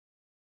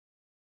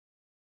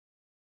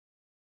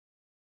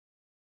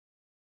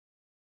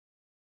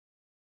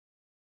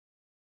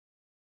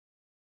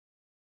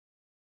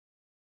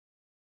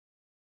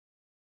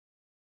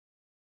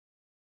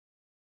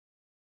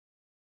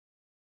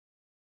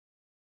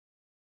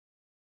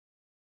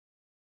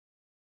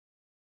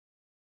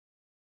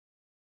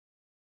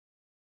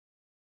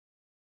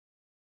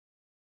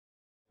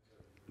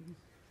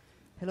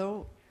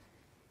Hello,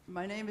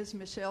 my name is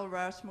Michelle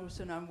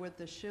Rasmussen. I'm with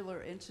the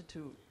Schiller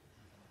Institute.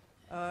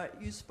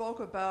 You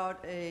spoke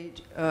about a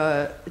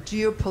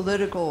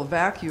geopolitical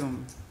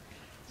vacuum,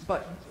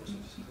 but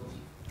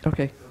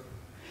okay.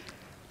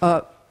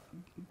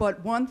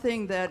 But one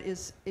thing that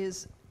is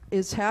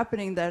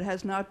happening that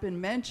has not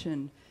been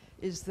mentioned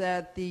is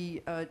that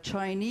the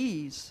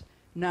Chinese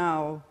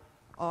now,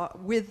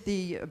 with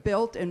the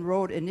Belt and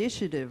Road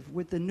Initiative,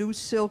 with the new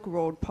Silk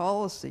Road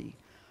policy,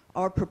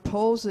 are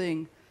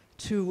proposing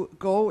to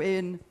go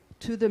in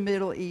to the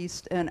Middle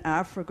East and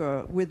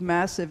Africa with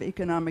massive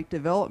economic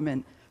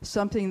development,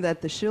 something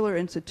that the Schiller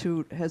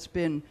Institute has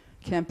been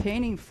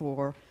campaigning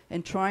for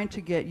and trying to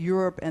get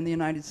Europe and the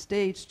United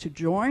States to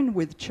join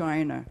with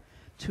China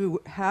to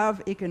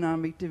have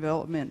economic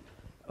development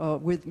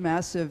with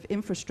massive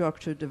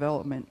infrastructure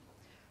development.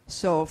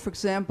 So, for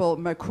example,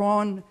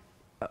 Macron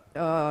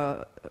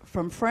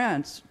from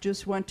France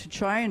just went to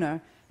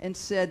China and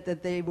said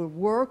that they would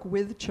work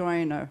with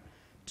China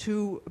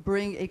to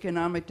bring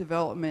economic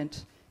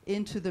development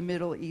into the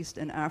Middle East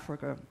and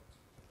Africa.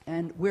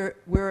 And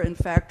we're in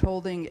fact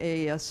holding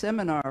a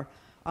seminar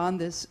on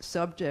this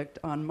subject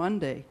on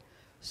Monday.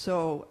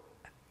 So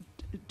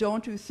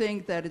don't you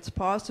think that it's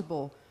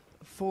possible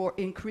for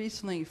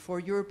increasingly for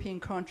European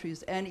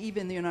countries and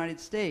even the United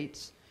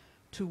States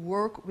to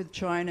work with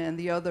China and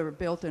the other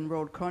Belt and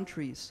Road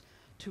countries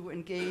to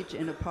engage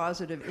in a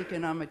positive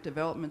economic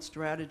development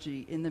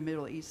strategy in the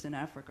Middle East and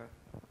Africa?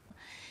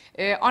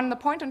 On the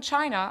point on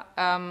China,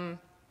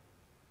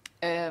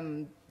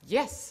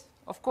 yes,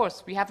 of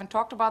course, we haven't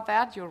talked about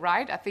that. You're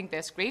right. I think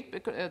there's great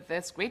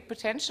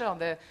potential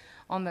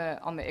on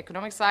the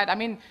economic side. I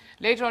mean,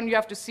 later on you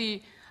have to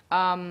see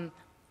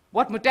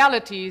what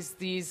modalities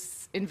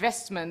these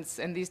investments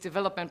and these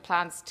development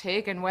plans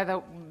take, and whether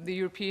the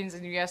Europeans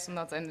and the US and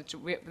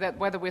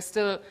whether we're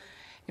still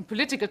in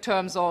political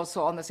terms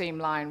also on the same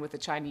line with the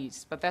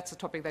Chinese. But that's a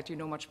topic that you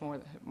know much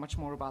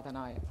more about than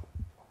I.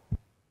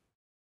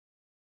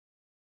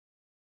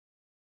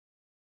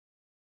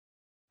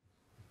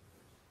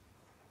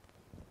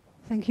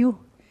 Thank you.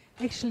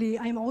 Actually,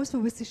 I'm also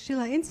with the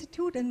Schiller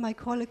Institute, and my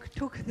colleague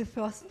took the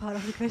first part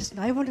of the question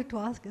I wanted to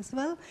ask as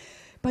well.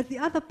 But the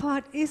other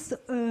part is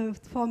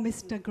for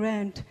Mr.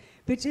 Grant,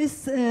 which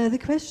is the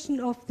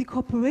question of the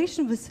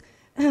cooperation with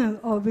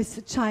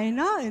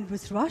China and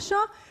with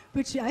Russia,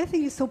 which I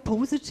think is so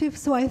positive.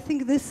 So I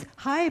think this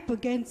hype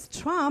against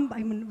Trump,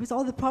 I mean, with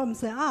all the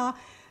problems there are,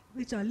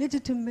 which are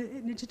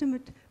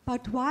legitimate,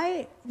 but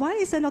why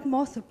is there not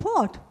more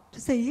support to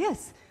say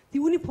yes? The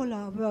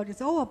unipolar world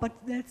is over, but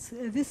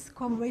this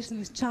cooperation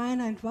with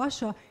China and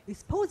Russia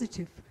is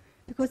positive,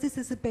 because this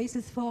is the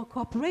basis for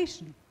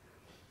cooperation.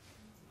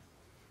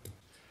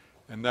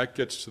 And that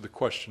gets to the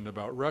question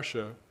about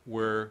Russia,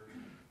 where,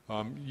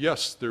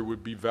 yes, there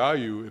would be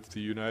value if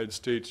the United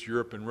States,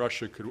 Europe, and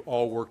Russia could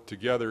all work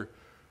together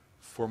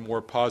for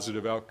more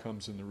positive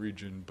outcomes in the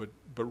region. But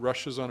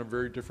Russia's on a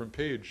very different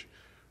page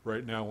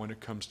right now when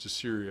it comes to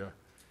Syria,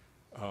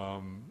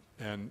 and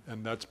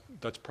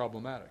that's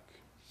problematic.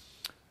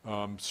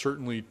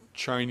 Certainly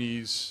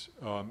Chinese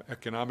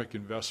economic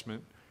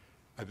investment,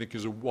 I think,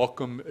 is a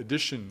welcome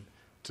addition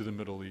to the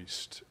Middle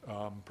East,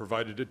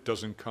 provided it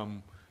doesn't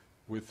come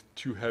with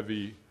too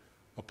heavy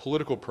a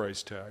political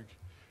price tag.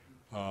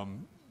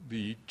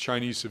 The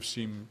Chinese have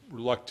seemed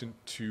reluctant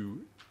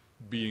to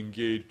be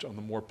engaged on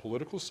the more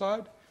political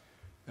side,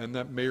 and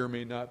that may or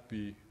may not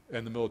be,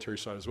 and the military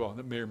side as well, and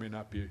that may or may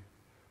not be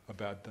a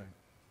bad thing.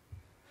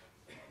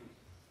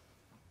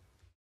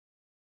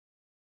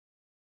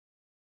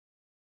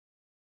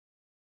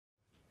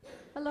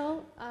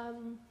 Hello,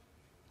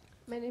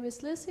 my name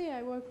is Lizzie.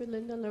 I work with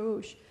Linda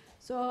LaRouche.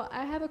 So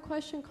I have a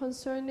question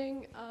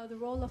concerning the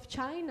role of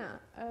China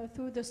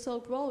through the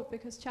Silk Road,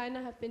 because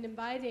China have been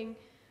inviting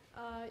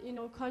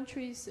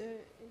countries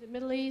in the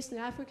Middle East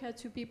and Africa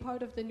to be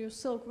part of the new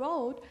Silk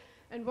Road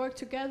and work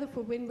together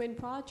for win-win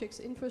projects,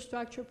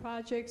 infrastructure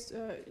projects,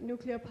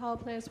 nuclear power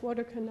plants,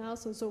 water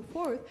canals, and so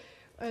forth,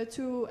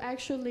 to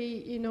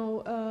actually,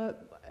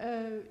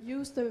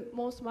 use the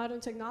most modern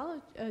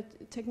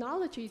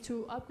technology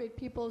to upgrade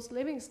people's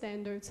living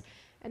standards.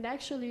 And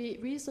actually,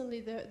 recently,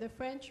 the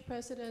French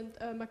President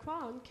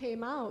Macron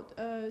came out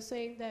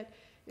saying that,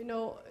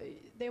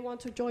 they want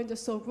to join the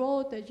Silk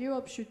Road, that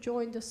Europe should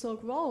join the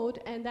Silk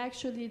Road, and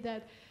actually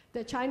that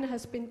China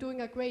has been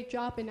doing a great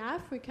job in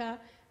Africa,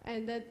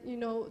 and that,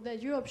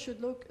 that Europe should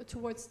look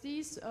towards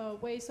these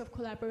ways of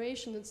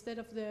collaboration instead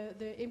of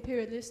the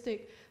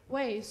imperialistic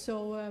ways.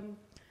 So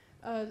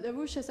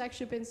LaRouche has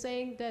actually been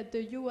saying that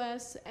the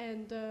US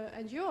and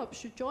Europe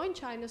should join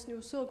China's new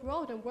Silk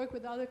Road and work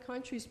with other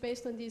countries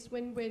based on these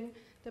win-win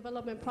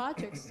development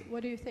projects.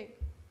 What do you think?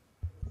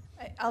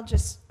 I'll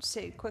just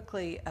say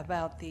quickly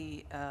about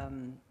the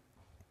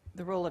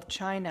role of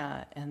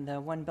China and the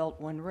One Belt,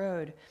 One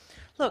Road.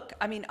 Look,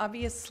 I mean,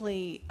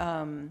 obviously,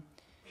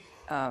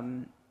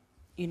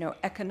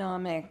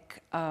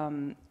 economic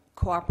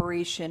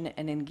cooperation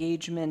and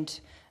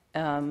engagement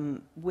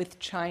with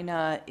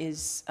China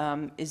is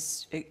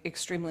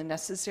extremely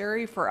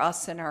necessary for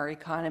us and our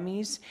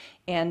economies.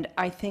 And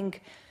I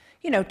think,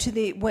 you know,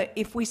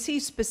 if we see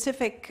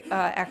specific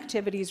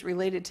activities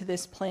related to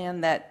this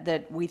plan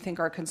that we think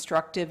are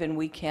constructive and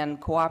we can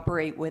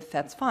cooperate with,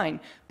 that's fine.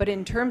 But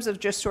in terms of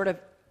just sort of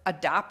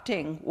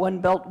adopting One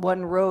Belt,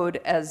 One Road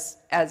as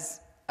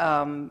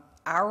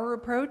our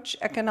approach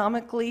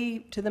economically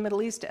to the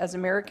Middle East as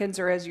Americans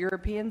or as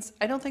Europeans,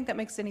 I don't think that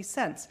makes any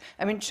sense.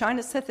 I mean,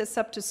 China set this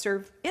up to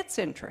serve its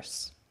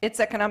interests, its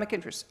economic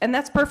interests, and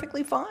that's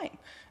perfectly fine.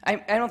 I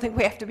don't think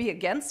we have to be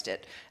against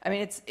it. I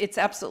mean, it's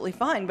absolutely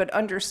fine, but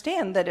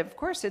understand that, of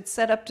course, it's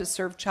set up to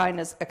serve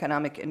China's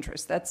economic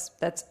interests.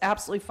 That's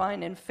absolutely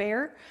fine and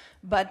fair,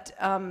 but,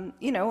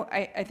 you know,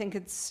 I think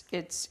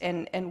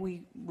and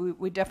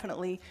we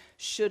definitely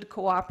should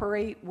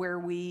cooperate where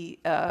we,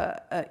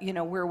 you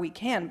know, where we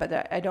can,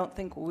 but I don't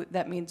think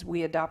that means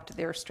we adopt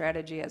their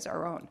strategy as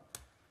our own.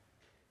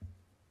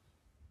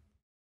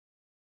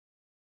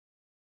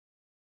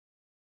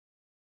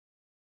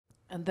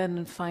 And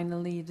then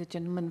finally, the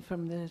gentleman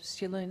from the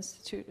Schiller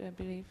Institute, I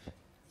believe.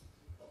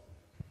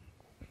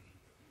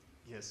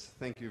 Yes,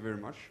 thank you very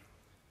much.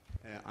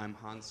 I'm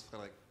Hans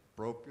Frederik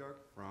Brobjørg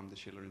from the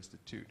Schiller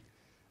Institute.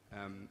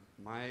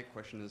 My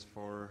question is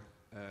for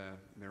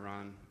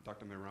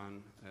Dr.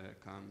 Mehran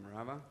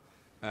Kamrava.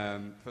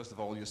 First of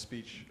all, your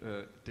speech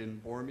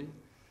didn't bore me,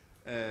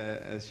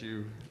 as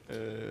you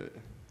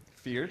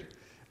feared.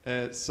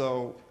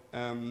 So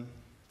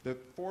the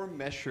 4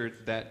 measures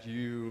that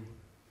you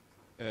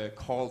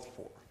called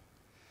for.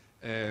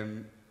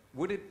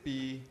 Would it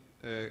be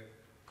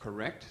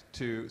correct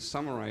to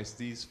summarize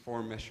these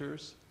 4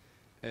 measures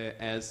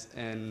as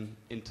an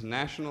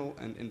international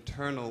and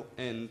internal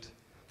end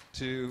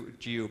to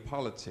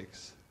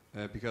geopolitics?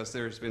 Because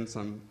there's been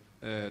some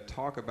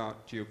talk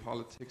about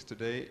geopolitics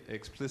today,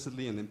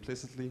 explicitly and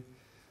implicitly.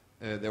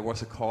 There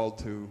was a call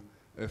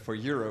for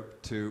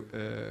Europe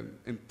to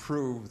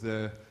improve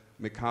the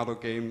Mikado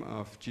game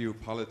of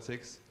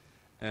geopolitics.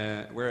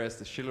 Whereas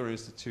the Schiller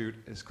Institute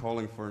is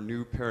calling for a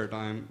new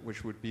paradigm,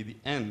 which would be the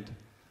end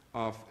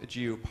of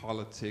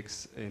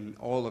geopolitics in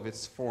all of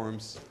its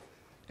forms.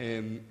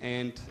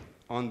 And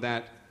on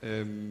that,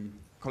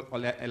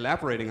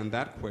 elaborating on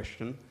that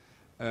question,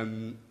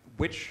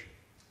 which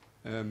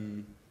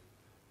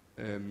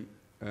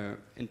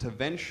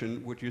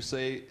intervention would you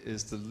say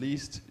is the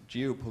least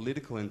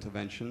geopolitical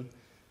intervention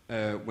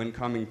when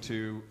coming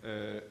to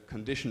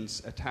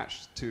conditions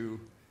attached to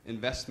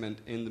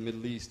investment in the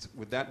Middle East?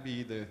 Would that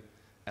be the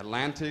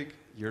Atlantic,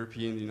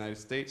 European, the United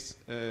States,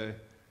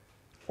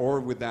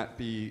 or would that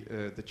be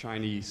the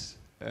Chinese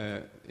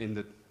in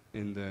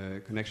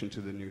the connection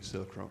to the new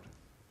Silk Road?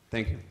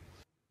 Thank you.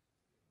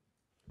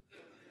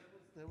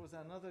 There was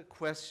another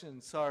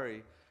question,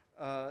 sorry,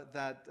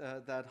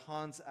 that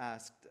Hans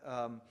asked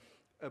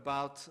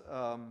about,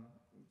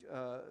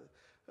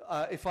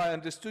 if I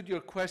understood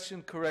your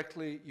question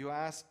correctly, you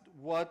asked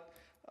what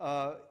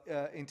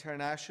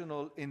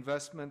international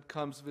investment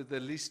comes with the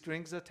least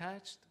strings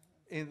attached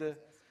in the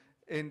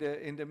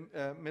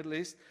Middle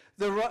East.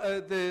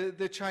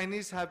 The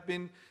Chinese have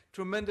been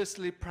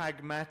tremendously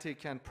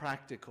pragmatic and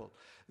practical.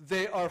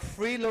 They are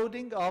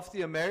freeloading off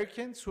the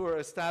Americans who are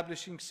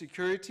establishing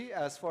security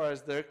as far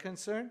as they're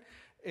concerned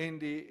in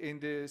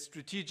the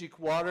strategic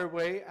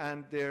waterway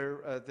and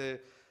the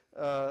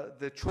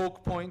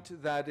choke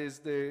point that is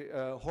the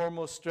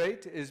Hormuz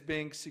Strait is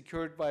being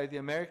secured by the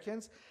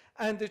Americans.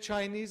 And the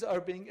Chinese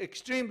are being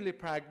extremely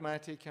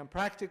pragmatic and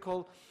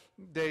practical.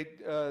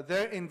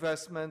 Their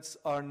investments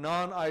are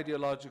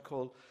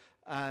non-ideological,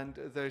 and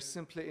they're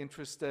simply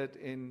interested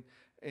in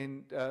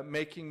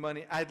making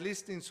money, at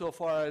least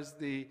insofar as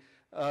the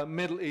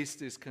Middle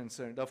East is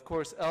concerned. Of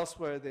course,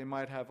 elsewhere they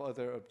might have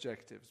other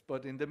objectives,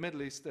 but in the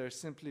Middle East they're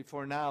simply,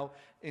 for now,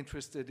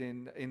 interested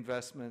in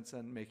investments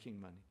and making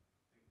money.